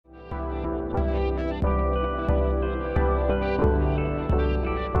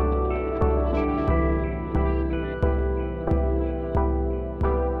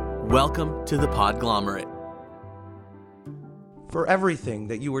Welcome to the Podglomerate. For everything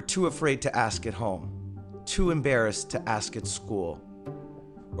that you were too afraid to ask at home, too embarrassed to ask at school,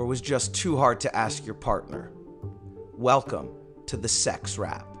 or was just too hard to ask your partner, welcome to the Sex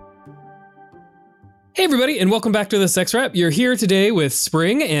Wrap. Hey everybody, and welcome back to the Sex Wrap. You're here today with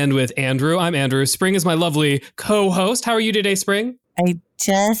Spring and with Andrew. I'm Andrew. Spring is my lovely co-host. How are you today, Spring? I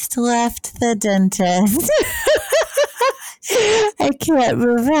just left the dentist. I can't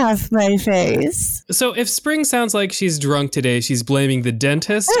move half my face. So if Spring sounds like she's drunk today, she's blaming the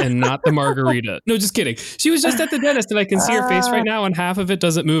dentist and not the margarita. No, just kidding. She was just at the dentist and I can see her face right now and half of it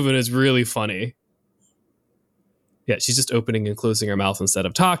doesn't move and it's really funny. Yeah, she's just opening and closing her mouth instead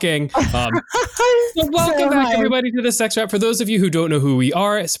of talking. Welcome back, everybody, to the Sex Wrap. For those of you who don't know who we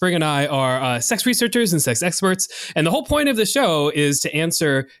are, Spring and I are sex researchers and sex experts. And the whole point of the show is to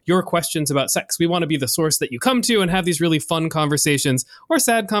answer your questions about sex. We want to be the source that you come to and have these really fun conversations or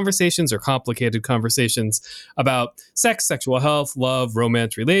sad conversations or complicated conversations about sex, sexual health, love,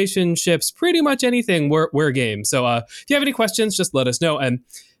 romance, relationships, pretty much anything. We're game. So if you have any questions, just let us know.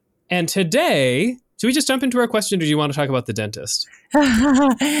 And today... should we just jump into our question, or do you want to talk about the dentist?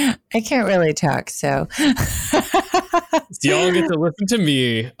 I can't really talk, so. Y'all get to listen to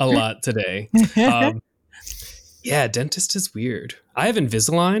me a lot today. Yeah, dentist is weird. I have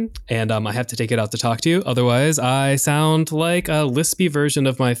Invisalign, and I have to take it out to talk to you. Otherwise, I sound like a lispy version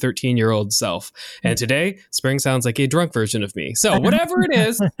of my 13-year-old self. And today, Spring sounds like a drunk version of me. So whatever it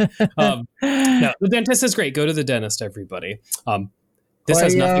is, no, the dentist is great. Go to the dentist, everybody. This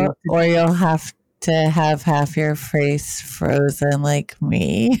has nothing. Or you'll have to have half your face frozen like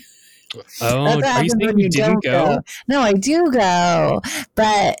me. Oh, are you saying you didn't go? No, I do go.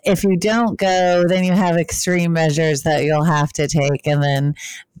 But if you don't go, then you have extreme measures that you'll have to take, and then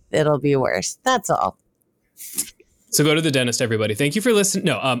it'll be worse. That's all. So go to the dentist, everybody. Thank you for listening.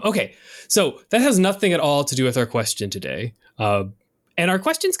 No, okay. So that has nothing at all to do with our question today. And our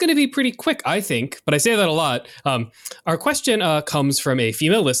question's going to be pretty quick, I think, but I say that a lot. Our question comes from a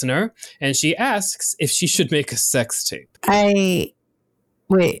female listener, and she asks if she should make a sex tape.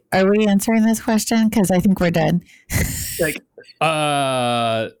 Wait, are we answering this question? Because I think we're done.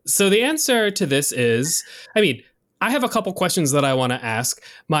 So the answer to this is, I have a couple questions that I want to ask.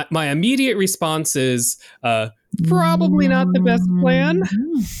 My immediate response is probably not the best plan.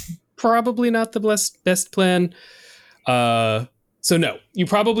 Probably not the best plan. So no, you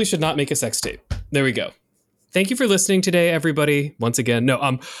probably should not make a sex tape. There we go. Thank you for listening today, everybody. Once again,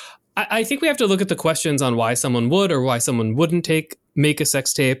 I think we have to look at the questions on why someone would or why someone wouldn't make a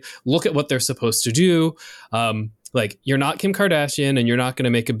sex tape. Look at what they're supposed to do. Like, you're not Kim Kardashian and you're not going to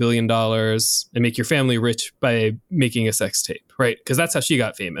make $1 billion and make your family rich by making a sex tape, right? Because that's how she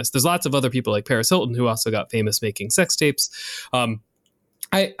got famous. There's lots of other people like Paris Hilton who also got famous making sex tapes.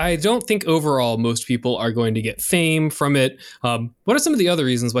 I don't think overall most people are going to get fame from it. What are some of the other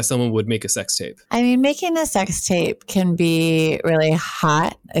reasons why someone would make a sex tape? Making a sex tape can be really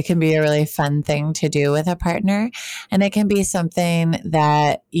hot. It can be a really fun thing to do with a partner. And it can be something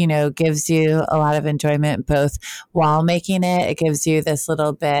that, gives you a lot of enjoyment both while making it. It gives you this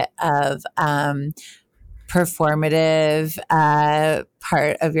little bit of performative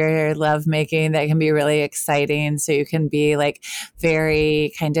part of your lovemaking that can be really exciting. So you can be like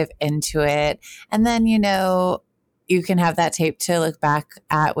very kind of into it. And then, you can have that tape to look back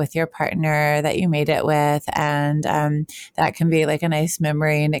at with your partner that you made it with. And that can be like a nice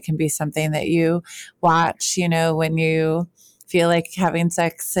memory. And it can be something that you watch, when you feel like having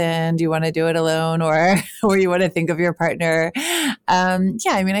sex and you want to do it alone or you want to think of your partner.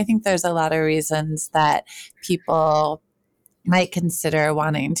 I think there's a lot of reasons that people might consider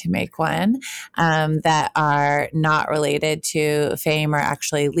wanting to make one that are not related to fame or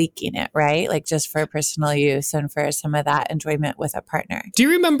actually leaking it, right? Like just for personal use and for some of that enjoyment with a partner. Do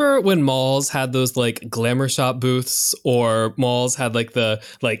you remember when malls had those like glamour shop booths, or malls had like the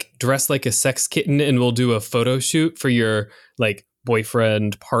dress like a sex kitten and we'll do a photo shoot for your like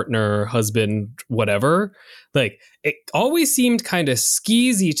boyfriend, partner, husband, whatever? Like, it always seemed kind of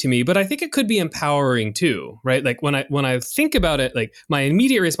skeezy to me, but I think it could be empowering too, right? Like when I think about it, like my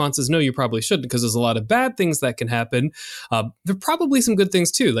immediate response is no, you probably shouldn't, because there's a lot of bad things that can happen. There are probably some good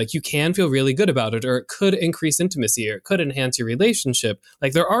things too. Like you can feel really good about it, or it could increase intimacy, or it could enhance your relationship.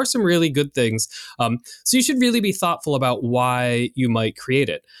 Like there are some really good things. So you should really be thoughtful about why you might create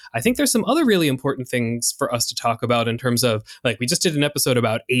it. I think there's some other really important things for us to talk about in terms of, like, we just did an episode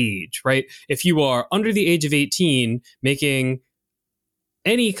about age, right? If you are under the age of 18, making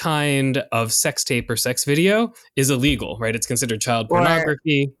any kind of sex tape or sex video is illegal, right? It's considered child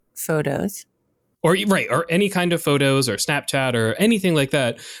pornography. Photos. or any kind of photos or Snapchat or anything like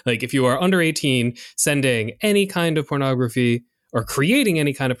that. Like if you are under 18, sending any kind of pornography or creating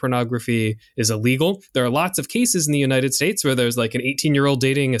any kind of pornography is illegal. There are lots of cases in the United States where there's like an 18-year-old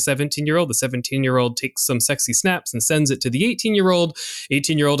dating a 17-year-old. The 17-year-old takes some sexy snaps and sends it to the 18-year-old.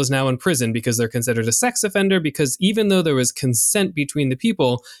 18-year-old is now in prison because they're considered a sex offender, because even though there was consent between the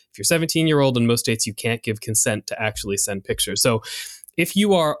people, if you're 17-year-old in most states, you can't give consent to actually send pictures. So if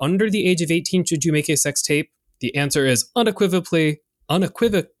you are under the age of 18, should you make a sex tape? The answer is unequivocally,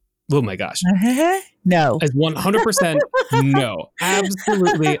 oh my gosh. No. As 100% no.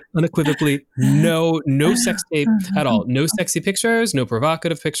 Absolutely, unequivocally no. No sex tape at all. No sexy pictures, no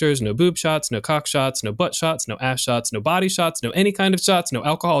provocative pictures, no boob shots, no cock shots, no butt shots, no ass shots, no body shots, no any kind of shots, no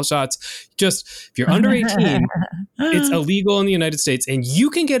alcohol shots. Just, if you're under 18, it's illegal in the United States, and you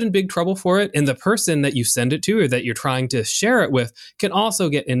can get in big trouble for it. And the person that you send it to or that you're trying to share it with can also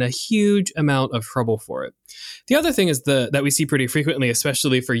get in a huge amount of trouble for it. The other thing is that we see pretty frequently,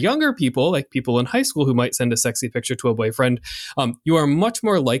 especially for younger people, like people in high school who might send a sexy picture to a boyfriend, you are much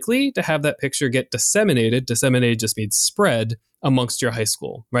more likely to have that picture get disseminated. Disseminated just means spread amongst your high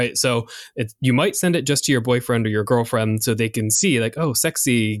school, right? So you might send it just to your boyfriend or your girlfriend so they can see like, oh,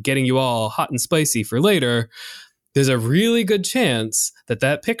 sexy, getting you all hot and spicy for later. There's a really good chance that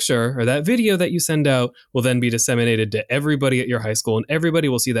that picture or that video that you send out will then be disseminated to everybody at your high school, and everybody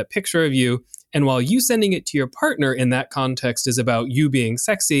will see that picture of you. And while you sending it to your partner in that context is about you being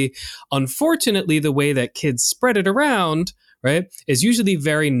sexy, unfortunately, the way that kids spread it around, right, is usually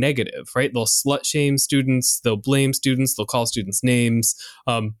very negative, right? They'll slut shame students, they'll blame students, they'll call students names.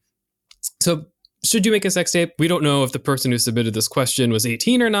 So should you make a sex tape? We don't know if the person who submitted this question was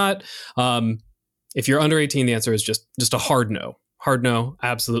 18 or not. If you're under 18, the answer is just a hard no. Hard no,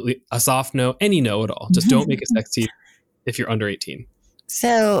 absolutely. A soft no, any no at all. Just don't make a sex tape if you're under 18.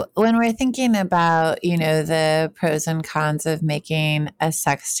 So when we're thinking about, the pros and cons of making a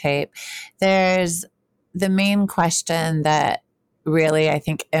sex tape, there's the main question that really, I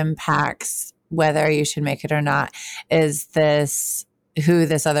think, impacts whether you should make it or not is who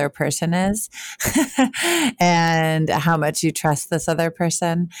this other person is and how much you trust this other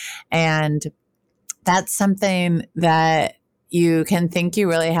person. And that's something that you can think you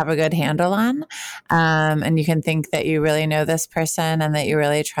really have a good handle on. And you can think that you really know this person and that you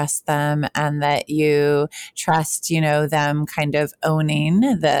really trust them and that you trust, them kind of owning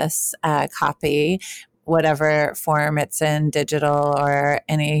this copy, whatever form it's in, digital or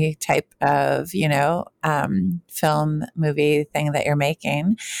any type of, film, movie thing that you're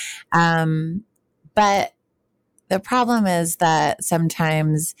making. But the problem is that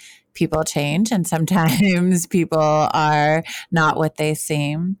sometimes people change and sometimes people are not what they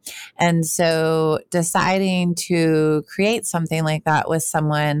seem. And so deciding to create something like that with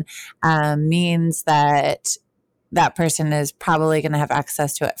someone means that that person is probably going to have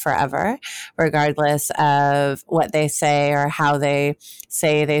access to it forever, regardless of what they say or how they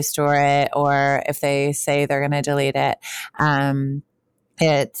say they store it or if they say they're going to delete it.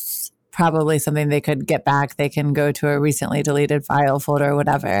 It's probably something they could get back. They can go to a recently deleted file folder or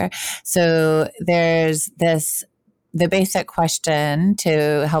whatever. So there's the basic question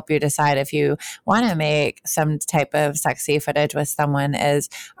to help you decide if you want to make some type of sexy footage with someone is,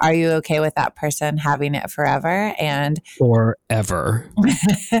 are you okay with that person having it forever? And forever.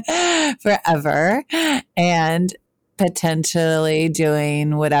 Forever. And potentially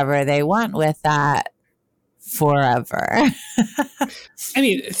doing whatever they want with that forever. I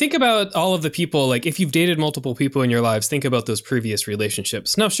mean, think about all of the people, like if you've dated multiple people in your lives, think about those previous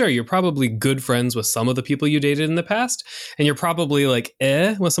relationships. Now, sure, you're probably good friends with some of the people you dated in the past, and you're probably like,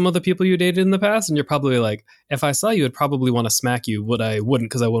 with some of the people you dated in the past, and you're probably like, if I saw you, I'd probably want to smack you, but I wouldn't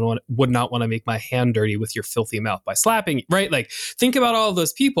because I would not want to make my hand dirty with your filthy mouth by slapping you, right? Like, think about all of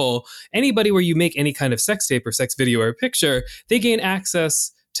those people. Anybody where you make any kind of sex tape or sex video or picture, they gain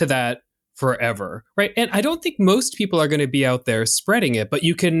access to that forever, right? And I don't think most people are going to be out there spreading it, but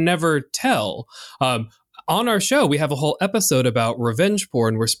you can never tell. On our show, we have a whole episode about revenge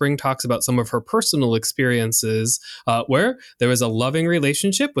porn where Spring talks about some of her personal experiences where there was a loving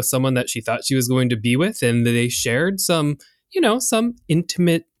relationship with someone that she thought she was going to be with, and they shared some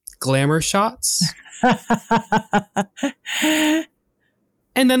intimate glamour shots.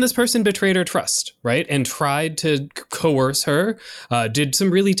 And then this person betrayed her trust, right? And tried to coerce her, did some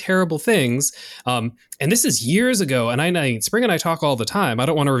really terrible things. And this is years ago. And Spring and I talk all the time. I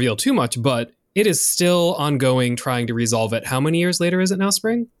don't want to reveal too much, but it is still ongoing, trying to resolve it. How many years later is it now,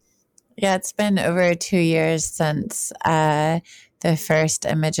 Spring? Yeah, it's been over 2 years since the first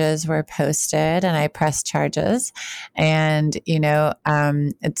images were posted and I pressed charges. And,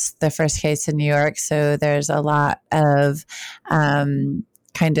 it's the first case in New York. So there's a lot of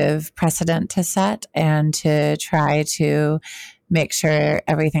kind of precedent to set and to try to make sure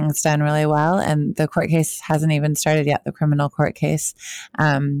everything's done really well. And the court case hasn't even started yet, the criminal court case.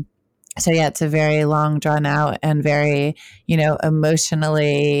 So yeah, it's a very long, drawn out and very,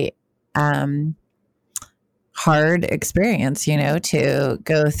 emotionally hard experience, to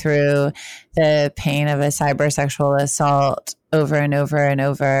go through the pain of a cybersexual assault over and over and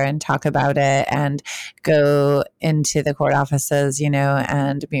over and talk about it and go into the court offices,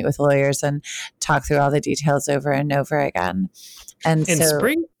 and meet with lawyers and talk through all the details over and over again. And so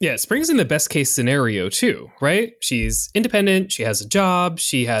Spring's in the best case scenario too, right? She's independent, she has a job,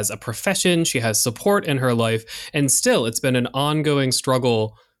 she has a profession, she has support in her life, and still it's been an ongoing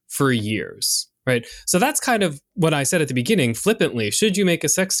struggle for years, right? So that's kind of what I said at the beginning, flippantly, should you make a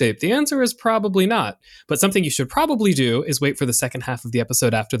sex tape? The answer is probably not. But something you should probably do is wait for the second half of the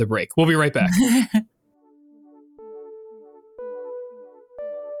episode after the break. We'll be right back.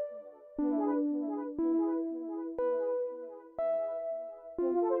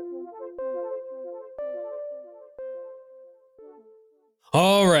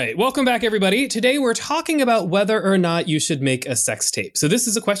 All right. Welcome back, everybody. Today, we're talking about whether or not you should make a sex tape. So this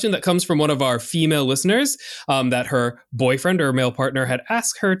is a question that comes from one of our female listeners that her boyfriend or male partner had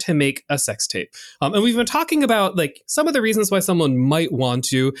asked her to make a sex tape. And we've been talking about some of the reasons why someone might want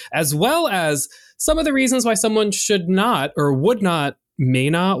to, as well as some of the reasons why someone should not or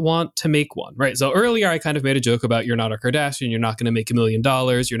may not want to make one, right? So earlier I kind of made a joke about you're not a Kardashian, you're not going to make $1 million,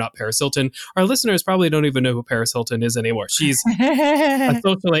 you're not Paris Hilton. Our listeners probably don't even know who Paris Hilton is anymore. She's a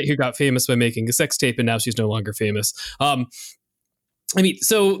socialite who got famous by making a sex tape and now she's no longer famous.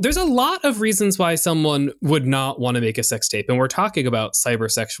 So there's a lot of reasons why someone would not want to make a sex tape. And we're talking about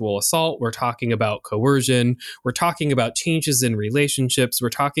cybersexual assault. We're talking about coercion. We're talking about changes in relationships. We're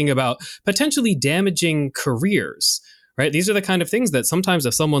talking about potentially damaging careers. Right? These are the kind of things that sometimes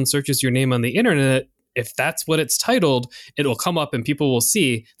if someone searches your name on the internet, if that's what it's titled, it will come up and people will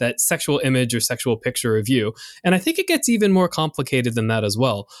see that sexual image or sexual picture of you. And I think it gets even more complicated than that as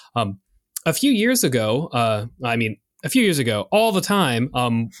well. A few years ago, all the time,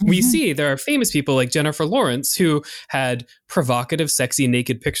 we see there are famous people like Jennifer Lawrence who had provocative, sexy,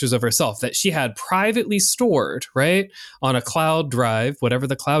 naked pictures of herself that she had privately stored, right, on a cloud drive, whatever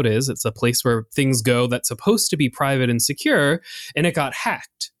the cloud is. It's a place where things go that's supposed to be private and secure, and it got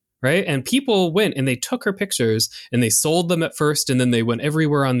hacked, right? And people went and they took her pictures and they sold them at first, and then they went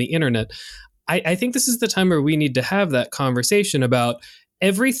everywhere on the internet. I think this is the time where we need to have that conversation about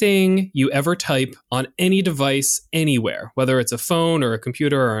everything you ever type on any device, anywhere, whether it's a phone or a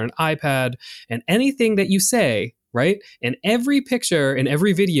computer or an iPad, and anything that you say, right? And every picture and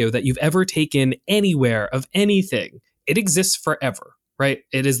every video that you've ever taken anywhere of anything, it exists forever, right?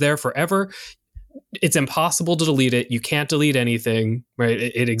 It is there forever. It's impossible to delete it. You can't delete anything, right?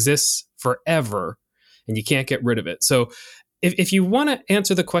 It exists forever and you can't get rid of it. So if you want to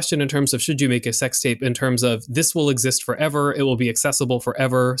answer the question in terms of should you make a sex tape in terms of this will exist forever, it will be accessible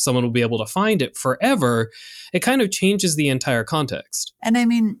forever, someone will be able to find it forever, it kind of changes the entire context.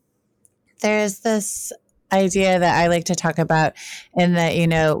 And there's this idea that I like to talk about in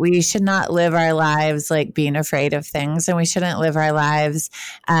that, we should not live our lives like being afraid of things, and we shouldn't live our lives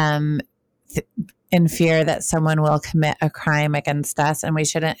in fear that someone will commit a crime against us, and we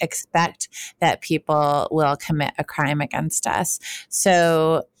shouldn't expect that people will commit a crime against us.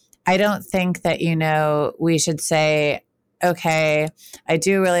 So I don't think that, we should say, okay, I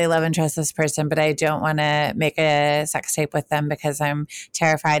do really love and trust this person, but I don't want to make a sex tape with them because I'm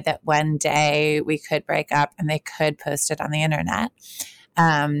terrified that one day we could break up and they could post it on the internet.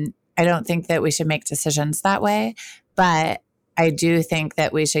 I don't think that we should make decisions that way, but I do think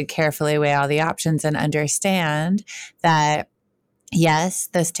that we should carefully weigh all the options and understand that, yes,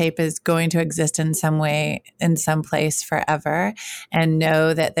 this tape is going to exist in some way, in some place forever, and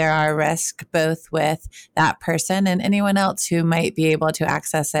know that there are risks both with that person and anyone else who might be able to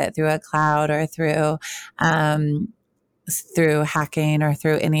access it through a cloud or through hacking or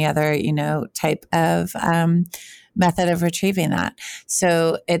through any other, type of method of retrieving that.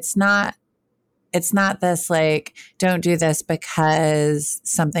 So it's not it's not this like, don't do this because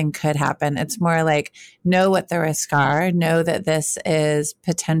something could happen. It's more like, know what the risks are, know that this is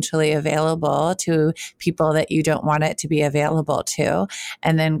potentially available to people that you don't want it to be available to,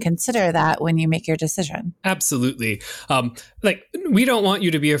 and then consider that when you make your decision. Absolutely. Like, we don't want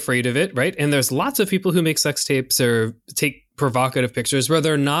you to be afraid of it, right? And there's lots of people who make sex tapes or take provocative pictures where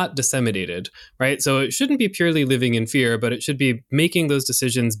they're not disseminated, right? So it shouldn't be purely living in fear, but it should be making those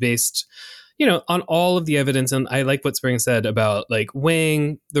decisions based, on all of the evidence. And I like what Spring said about like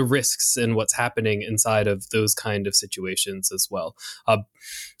weighing the risks and what's happening inside of those kind of situations as well.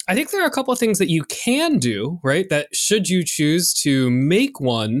 I think there are a couple of things that you can do, right? That should you choose to make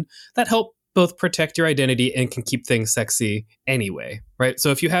one, that help both protect your identity and can keep things sexy anyway, right?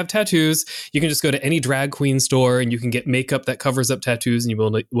 So if you have tattoos, you can just go to any drag queen store and you can get makeup that covers up tattoos and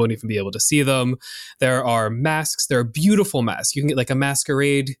you won't even be able to see them. There are masks. There are beautiful masks. You can get like a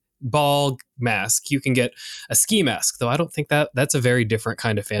masquerade ball mask. You can get a ski mask, though I don't think that's a very different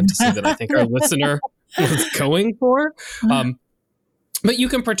kind of fantasy that I think our listener was going for. But you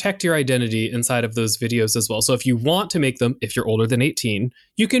can protect your identity inside of those videos as well. So if you want to make them, if you're older than 18,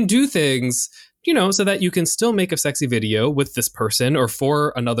 you can do things, so that you can still make a sexy video with this person or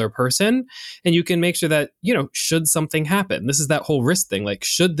for another person. And you can make sure that, should something happen, this is that whole risk thing. Like,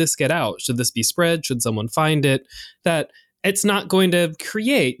 should this get out? Should this be spread? Should someone find it? That it's not going to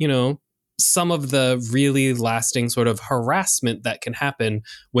create, some of the really lasting sort of harassment that can happen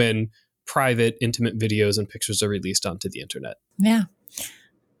when private, intimate videos and pictures are released onto the internet. Yeah.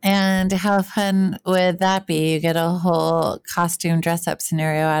 And how fun would that be? You get a whole costume dress up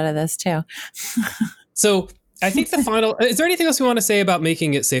scenario out of this too. So I think is there anything else we want to say about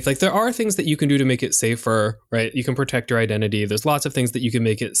making it safe? Like, there are things that you can do to make it safer, right? You can protect your identity. There's lots of things that you can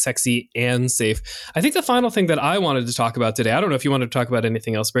make it sexy and safe. I think the final thing that I wanted to talk about today, I don't know if you wanted to talk about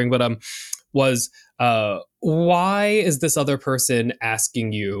anything else, Spring, but was why is this other person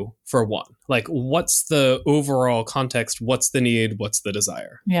asking you for one? Like, what's the overall context? What's the need? What's the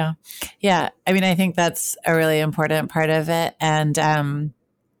desire? Yeah. Yeah. I mean, I think that's a really important part of it. And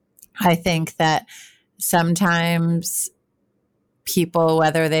I think that sometimes people,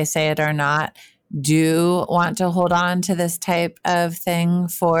 whether they say it or not, do want to hold on to this type of thing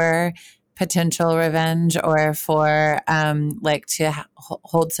for potential revenge or for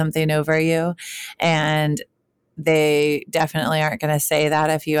hold something over you. And they definitely aren't going to say that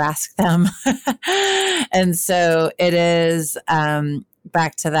if you ask them. And so it is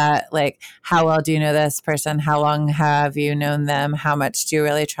back to that, like, how well do you know this person? How long have you known them? How much do you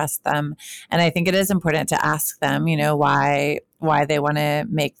really trust them? And I think it is important to ask them, why they want to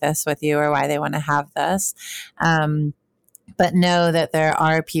make this with you or why they want to have this. But know that there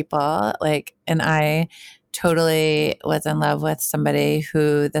are people and I totally was in love with somebody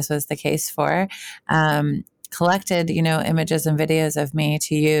who this was the case for, collected, images and videos of me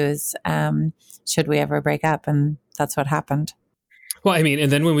to use, should we ever break up. And that's what happened. Well, I mean,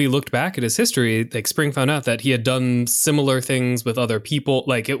 and then when we looked back at his history, like, Spring found out that he had done similar things with other people.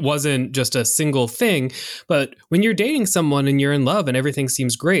 Like, it wasn't just a single thing. But when you're dating someone and you're in love and everything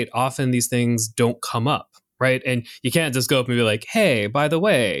seems great, often these things don't come up, right? And you can't just go up and be like, hey, by the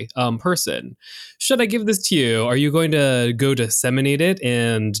way, person, should I give this to you? Are you going to go disseminate it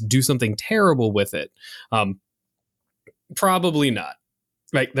and do something terrible with it? Probably not.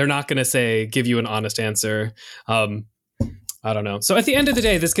 Like, they're not going to give you an honest answer. I don't know. So at the end of the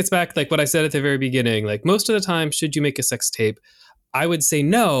day, this gets back like what I said at the very beginning. Like, most of the time, should you make a sex tape? I would say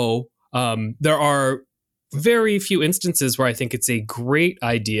no. There are very few instances where I think it's a great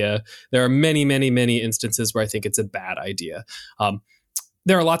idea. There are many, many, many instances where I think it's a bad idea.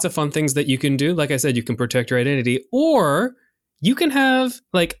 There are lots of fun things that you can do. Like I said, you can protect your identity, or you can have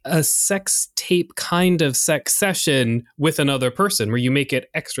like a sex tape kind of sex session with another person where you make it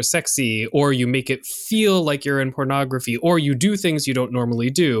extra sexy, or you make it feel like you're in pornography, or you do things you don't normally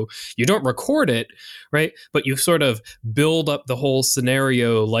do. You don't record it, right? But you sort of build up the whole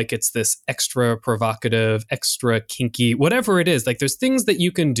scenario like it's this extra provocative, extra kinky, whatever it is. Like, there's things that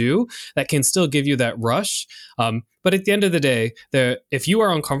you can do that can still give you that rush. But at the end of the day, if you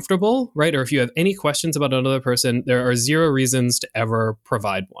are uncomfortable, right, or if you have any questions about another person, there are zero reasons to ever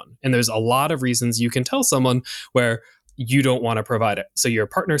provide one. And there's a lot of reasons you can tell someone where you don't want to provide it. So your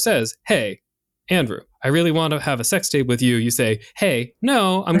partner says, hey, Andrew, I really want to have a sex tape with you. You say, hey,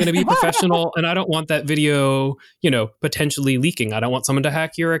 no, I'm going to be professional and I don't want that video, potentially leaking. I don't want someone to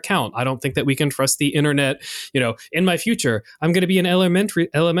hack your account. I don't think that we can trust the internet. In my future, I'm going to be an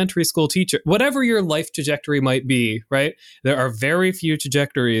elementary school teacher. Whatever your life trajectory might be, right? There are very few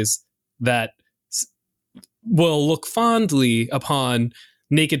trajectories that will look fondly upon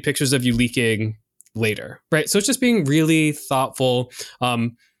naked pictures of you leaking later, right? So it's just being really thoughtful.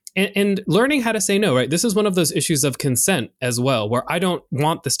 And learning how to say no, right? This is one of those issues of consent as well, where I don't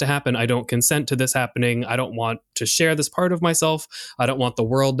want this to happen. I don't consent to this happening. I don't want to share this part of myself. I don't want the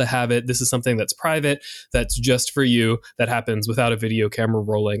world to have it. This is something that's private, that's just for you, that happens without a video camera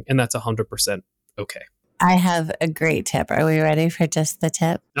rolling. And that's 100% okay. I have a great tip. Are we ready for just the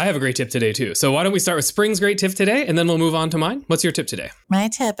tip? I have a great tip today, too. So why don't we start with Spring's great tip today, and then we'll move on to mine. What's your tip today? My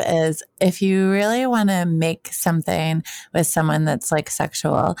tip is if you really want to make something with someone that's like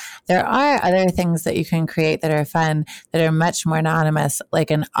sexual, there are other things that you can create that are fun, that are much more anonymous, like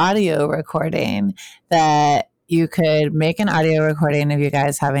an audio recording that you could make an audio recording of you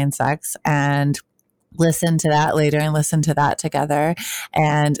guys having sex and listen to that later and listen to that together.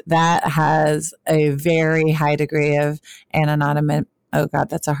 And that has a very high degree of anonymity. Oh God,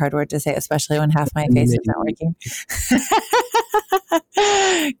 that's a hard word to say, especially when half my face isn't working.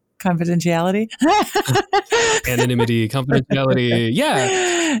 Confidentiality. Anonymity, confidentiality.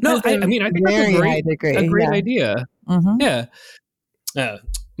 Yeah. No, I mean, I think that's a great idea. Mm-hmm. Yeah.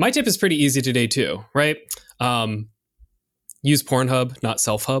 My tip is pretty easy today too, right? Use Pornhub, not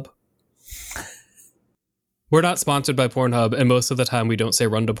Self-Hub. We're not sponsored by Pornhub, and most of the time we don't say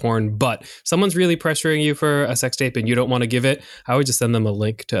run to porn, but if someone's really pressuring you for a sex tape and you don't want to give it, I would just send them a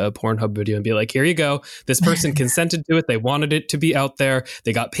link to a Pornhub video and be like, here you go. This person consented to it. They wanted it to be out there.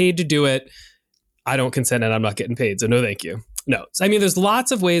 They got paid to do it. I don't consent and I'm not getting paid, so no thank you. No. I mean, there's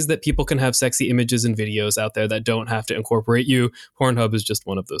lots of ways that people can have sexy images and videos out there that don't have to incorporate you. Pornhub is just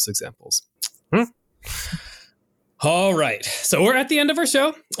one of those examples. All right. So we're at the end of our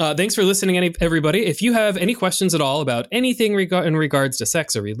show. Thanks for listening, everybody. If you have any questions at all about anything in regards to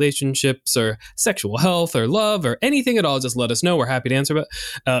sex or relationships or sexual health or love or anything at all, just let us know. We're happy to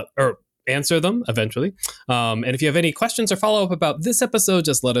answer them eventually. And if you have any questions or follow-up about this episode,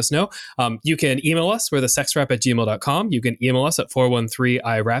 just let us know. You can email us. We're thesexwrap@gmail.com. You can email us at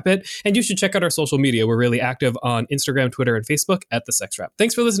 413-IRAPIT. And you should check out our social media. We're really active on Instagram, Twitter, and Facebook at The Sex Wrap.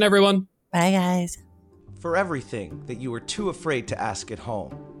 Thanks for listening, everyone. Bye, guys. For everything that you were too afraid to ask at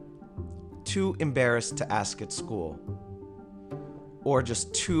home, too embarrassed to ask at school, or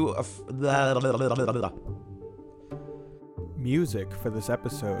just too Music for this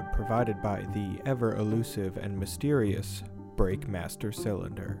episode provided by the ever-elusive and mysterious Breakmaster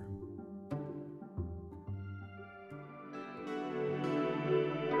Cylinder.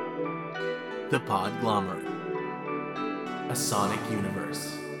 The Podglomerate. A sonic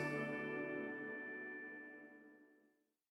universe.